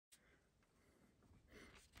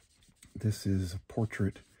This is a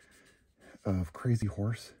portrait of Crazy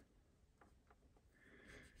Horse,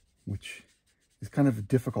 which is kind of a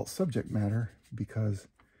difficult subject matter because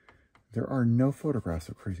there are no photographs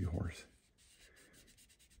of Crazy Horse.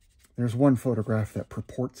 There's one photograph that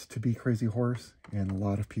purports to be Crazy Horse, and a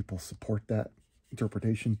lot of people support that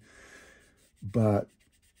interpretation, but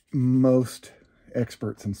most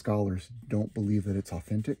experts and scholars don't believe that it's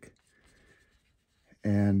authentic,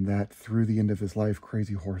 and that through the end of his life,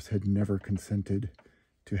 Crazy Horse had never consented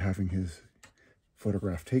to having his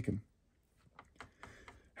photograph taken.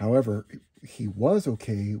 However, he was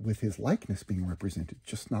okay with his likeness being represented,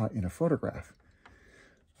 just not in a photograph.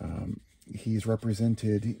 He's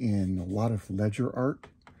represented in a lot of ledger art,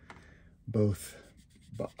 both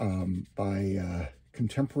by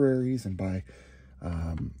contemporaries and by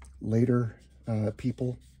later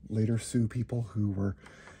Sioux people who were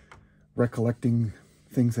recollecting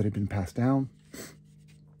things that had been passed down.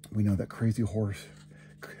 We know that Crazy Horse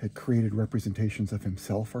had created representations of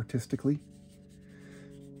himself artistically.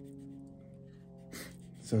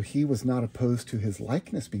 So he was not opposed to his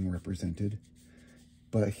likeness being represented,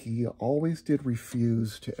 but he always did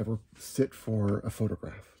refuse to ever sit for a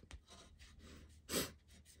photograph.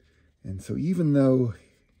 And so even though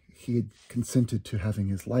he had consented to having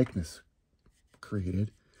his likeness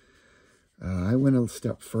created, I went a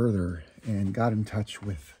step further and got in touch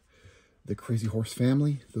with the Crazy Horse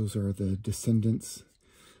family. Those are the descendants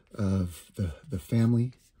of the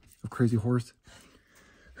family of Crazy Horse,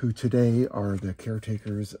 who today are the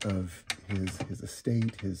caretakers of his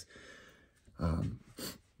estate,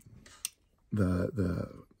 the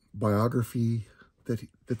biography that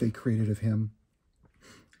they created of him.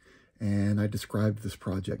 And I described this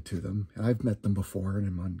project to them, and I've met them before, and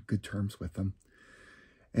I'm on good terms with them.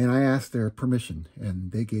 And I asked their permission,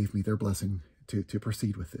 and they gave me their blessing to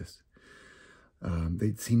proceed with this.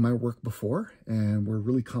 They'd seen my work before and were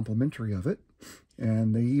really complimentary of it.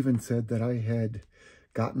 And they even said that I had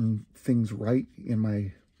gotten things right in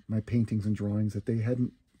my paintings and drawings that they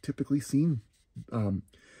hadn't typically seen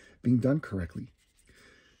being done correctly.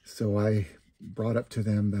 So I brought up to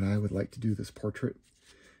them that I would like to do this portrait,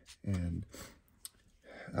 and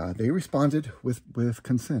they responded with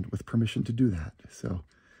consent, with permission to do that. So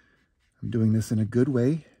I'm doing this in a good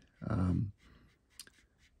way.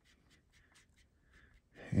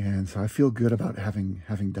 And so I feel good about having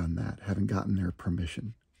done that, having gotten their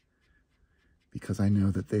permission, because I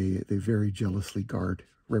know that they very jealously guard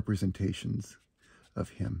representations of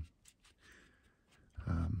him.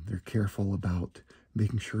 They're careful about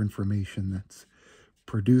making sure information that's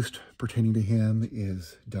produced pertaining to him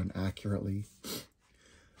is done accurately,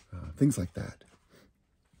 things like that.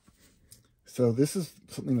 So this is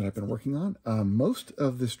something that I've been working on. Most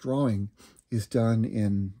of this drawing is done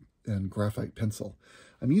in graphite pencil.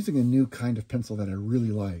 I'm using a new kind of pencil that I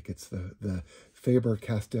really like. It's the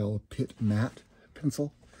Faber-Castell Pit Matte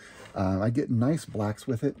pencil. I get nice blacks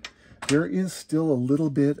with it. There is still a little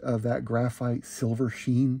bit of that graphite silver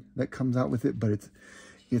sheen that comes out with it, but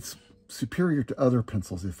it's superior to other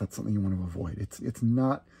pencils if that's something you want to avoid. It's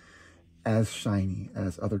not as shiny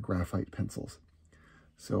as other graphite pencils.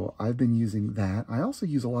 So I've been using that. I also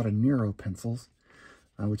use a lot of Nero pencils,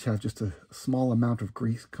 which have just a small amount of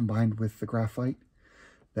grease combined with the graphite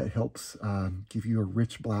that helps give you a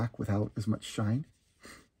rich black without as much shine.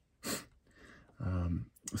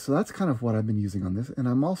 So that's kind of what I've been using on this. And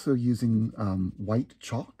I'm also using white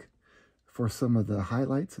chalk for some of the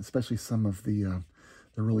highlights, especially some of the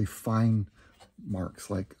really fine marks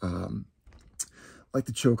like the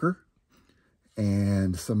choker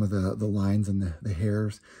and some of the lines and the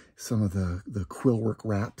hairs, some of the quill work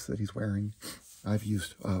wraps that he's wearing. I've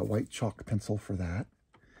used white chalk pencil for that.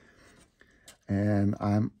 And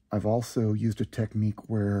I've also used a technique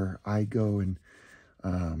where I go and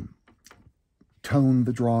tone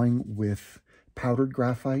the drawing with powdered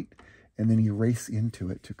graphite and then erase into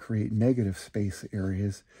it to create negative space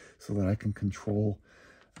areas so that I can control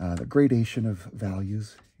the gradation of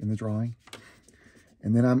values in the drawing.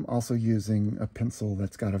 And then I'm also using a pencil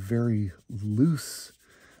that's got a very loose,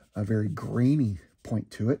 a very grainy point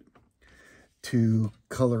to it to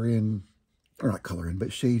color in, or not color in,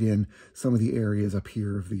 but shade in some of the areas up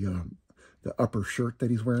here of the upper shirt that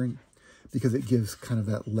he's wearing, because it gives kind of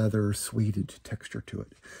that leather suede texture to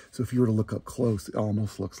it. So if you were to look up close, it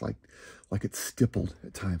almost looks like it's stippled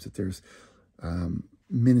at times, that there's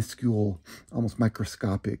minuscule, almost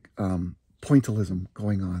microscopic pointillism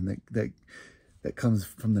going on that comes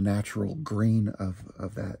from the natural grain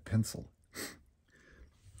of that pencil.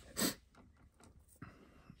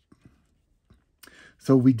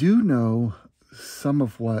 So we do know some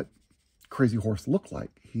of what Crazy Horse looked like.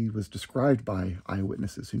 He was described by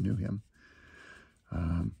eyewitnesses who knew him.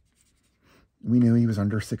 We knew he was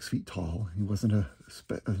under 6 feet tall. He wasn't an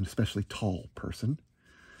especially tall person.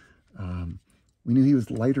 We knew he was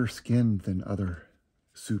lighter skinned than other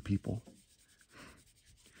Sioux people,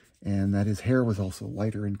 and that his hair was also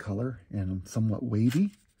lighter in color and somewhat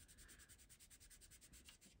wavy.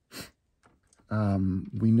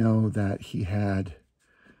 We know that he had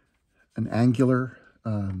an angular,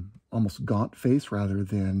 almost gaunt face rather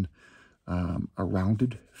than a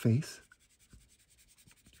rounded face.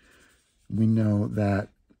 We know that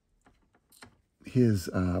his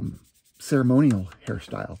ceremonial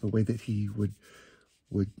hairstyle, the way that he would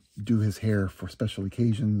do his hair for special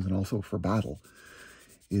occasions and also for battle,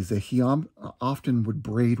 is that he often would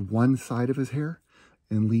braid one side of his hair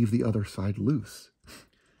and leave the other side loose.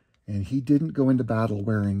 And he didn't go into battle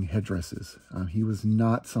wearing headdresses. He was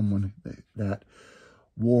not someone that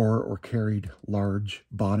wore or carried large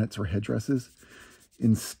bonnets or headdresses.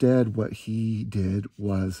 Instead, what he did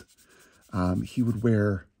was he would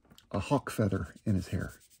wear a hawk feather in his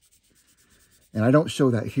hair. And I don't show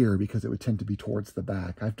that here because it would tend to be towards the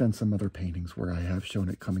back. I've done some other paintings where I have shown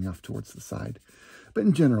it coming off towards the side. But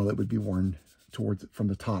in general, it would be worn from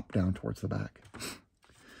the top down towards the back.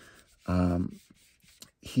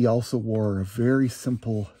 He also wore a very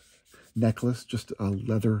simple necklace, just a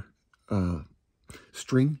leather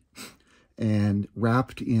string, and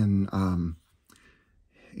wrapped in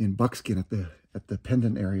buckskin at the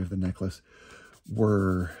pendant area of the necklace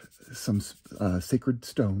were some sacred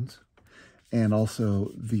stones, and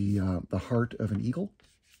also the heart of an eagle.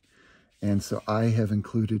 And so I have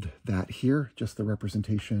included that here, just the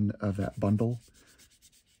representation of that bundle.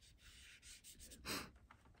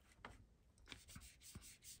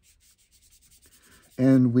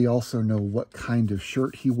 And we also know what kind of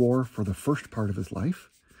shirt he wore for the first part of his life.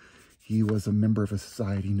 He was a member of a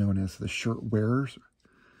society known as the Shirt Wearers.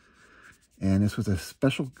 And this was a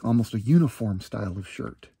special, almost a uniform style of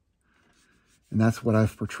shirt. And that's what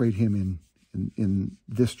I've portrayed him in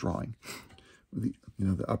this drawing. The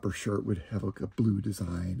upper shirt would have a blue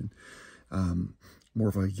design, and more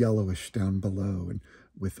of a yellowish down below, and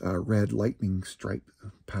with red lightning stripe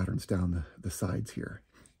patterns down the sides here,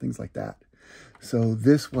 things like that. So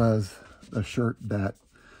this was a shirt that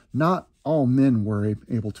not all men were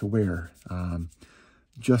able to wear.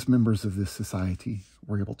 Just members of this society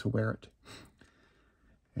were able to wear it.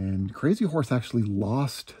 And Crazy Horse actually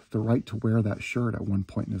lost the right to wear that shirt at one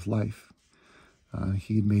point in his life.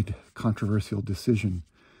 He had made a controversial decision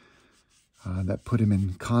that put him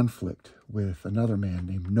in conflict with another man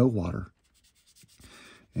named No Water.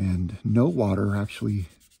 And No Water actually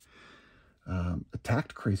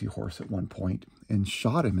attacked Crazy Horse at one point and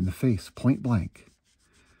shot him in the face, point blank.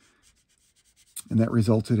 And that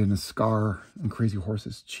resulted in a scar on Crazy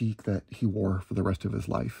Horse's cheek that he wore for the rest of his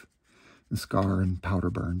life. A scar and powder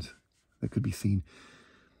burns that could be seen.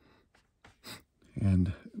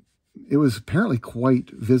 And it was apparently quite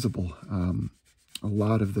visible. A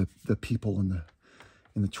lot of the people in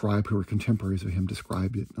the tribe who were contemporaries of him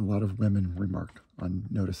described it. A lot of women remarked on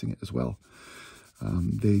noticing it as well.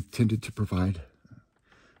 They tended to provide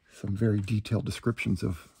some very detailed descriptions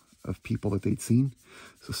of people that they'd seen.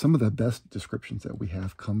 So some of the best descriptions that we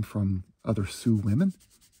have come from other Sioux women.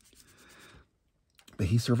 But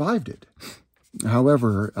he survived it.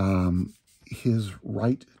 However, his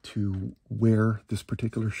right to wear this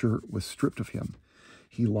particular shirt was stripped of him.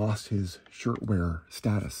 He lost his shirt wearer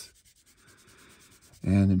status.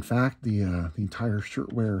 And in fact, the entire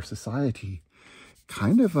shirt wearer society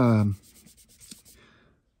kind of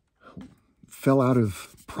fell out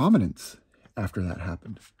of prominence after that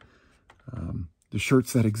happened. The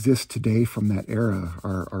shirts that exist today from that era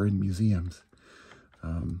are in museums.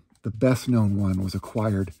 The best known one was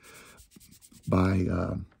acquired by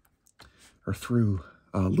or through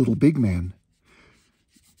Little Big Man,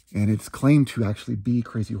 and it's claimed to actually be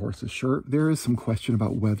Crazy Horse's shirt. There is some question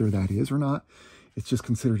about whether that is or not. It's just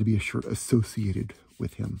considered to be a shirt associated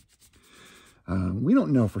with him. We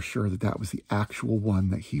don't know for sure that was the actual one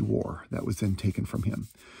that he wore that was then taken from him.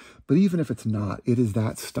 But even if it's not, it is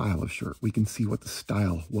that style of shirt. We can see what the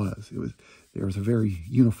style was. There was a very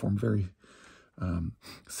uniform, very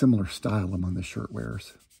similar style among the shirt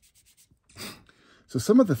wearers. So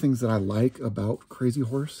some of the things that I like about Crazy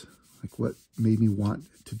Horse, like what made me want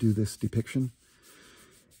to do this depiction,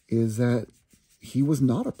 is that he was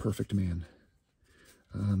not a perfect man.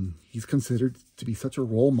 He's considered to be such a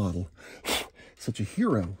role model, such a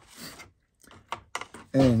hero.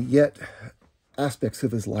 And yet, aspects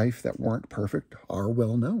of his life that weren't perfect are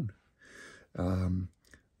well known.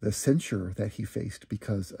 the censure that he faced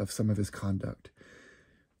because of some of his conduct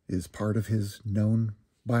is part of his known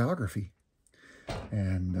biography.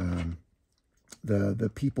 And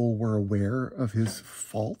the people were aware of his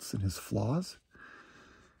faults and his flaws.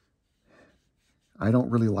 I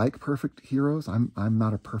don't really like perfect heroes. I'm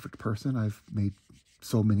not a perfect person. I've made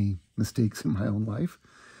so many mistakes in my own life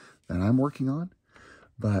that I'm working on.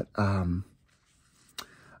 But I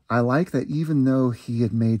like that even though he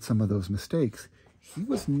had made some of those mistakes, he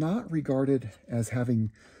was not regarded as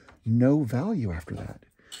having no value after that.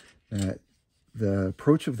 That the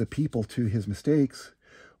approach of the people to his mistakes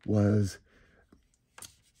was,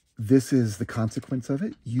 this is the consequence of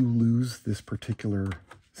it. You lose this particular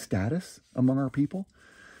status among our people,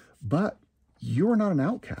 but you are not an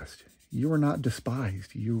outcast. You are not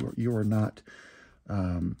despised. You are not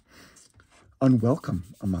unwelcome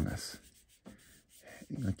among us.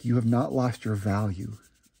 Like, you have not lost your value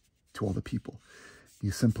to all the people.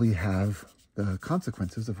 You simply have the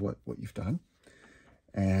consequences of what you've done.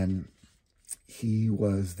 And he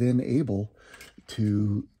was then able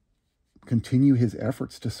to continue his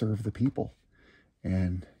efforts to serve the people.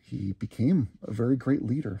 And he became a very great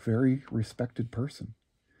leader, very respected person.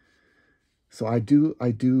 So I do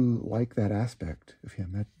like that aspect of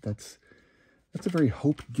him. That's a very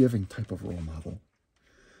hope-giving type of role model,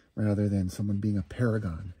 rather than someone being a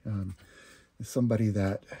paragon. Somebody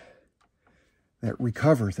that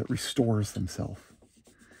recovers, that restores themselves.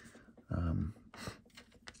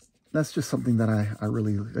 That's just something that I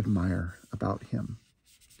really admire about him.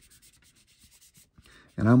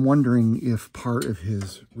 And I'm wondering if part of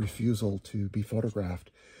his refusal to be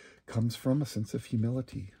photographed comes from a sense of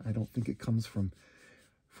humility. I don't think it comes from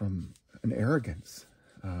an arrogance.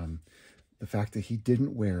 The fact that he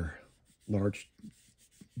didn't wear large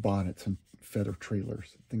bonnets and feather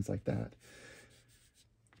trailers, things like that.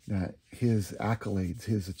 That his accolades,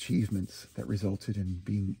 his achievements that resulted in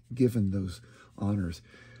being given those honors,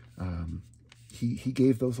 he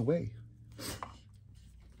gave those away.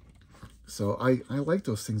 So I like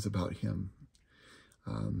those things about him.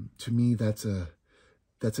 To me, that's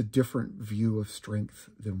a different view of strength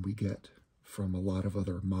than we get from a lot of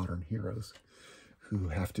other modern heroes who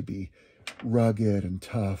have to be rugged and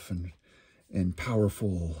tough and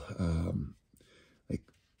powerful, like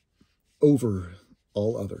over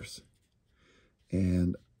all others,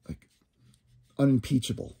 and like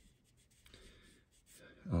unimpeachable,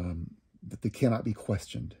 that they cannot be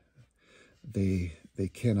questioned. They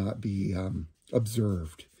cannot be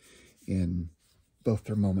observed in both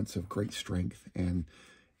their moments of great strength and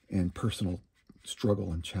personal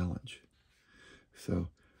struggle and challenge. So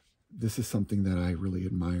this is something that I really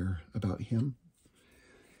admire about him.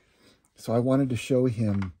 So I wanted to show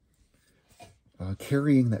him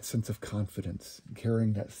carrying that sense of confidence,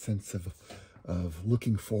 carrying that sense of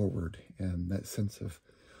looking forward, and that sense of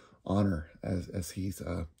honor as he's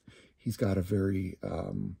got a very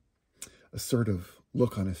assertive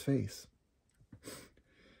look on his face.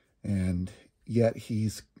 And yet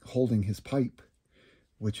he's holding his pipe,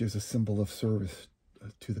 which is a symbol of service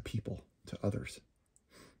to the people, to others.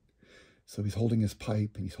 So he's holding his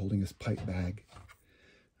pipe, and he's holding his pipe bag.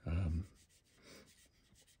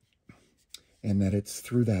 And that it's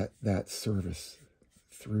through that service,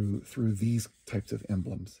 through these types of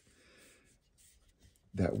emblems,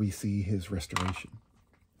 that we see his restoration.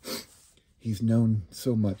 He's known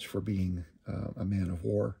so much for being a man of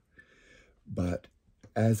war, but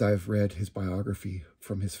as I've read his biography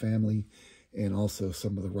from his family, and also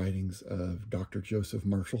some of the writings of Dr. Joseph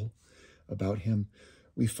Marshall about him,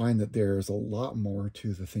 we find that there's a lot more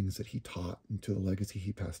to the things that he taught and to the legacy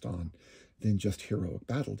he passed on than just heroic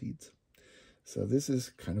battle deeds. So this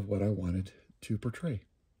is kind of what I wanted to portray.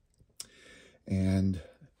 And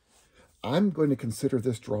I'm going to consider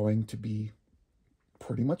this drawing to be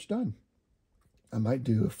pretty much done. I might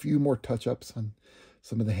do a few more touch-ups on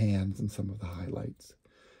some of the hands and some of the highlights.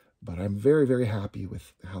 But I'm very, very happy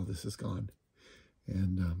with how this has gone.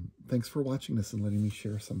 And thanks for watching this and letting me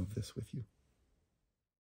share some of this with you.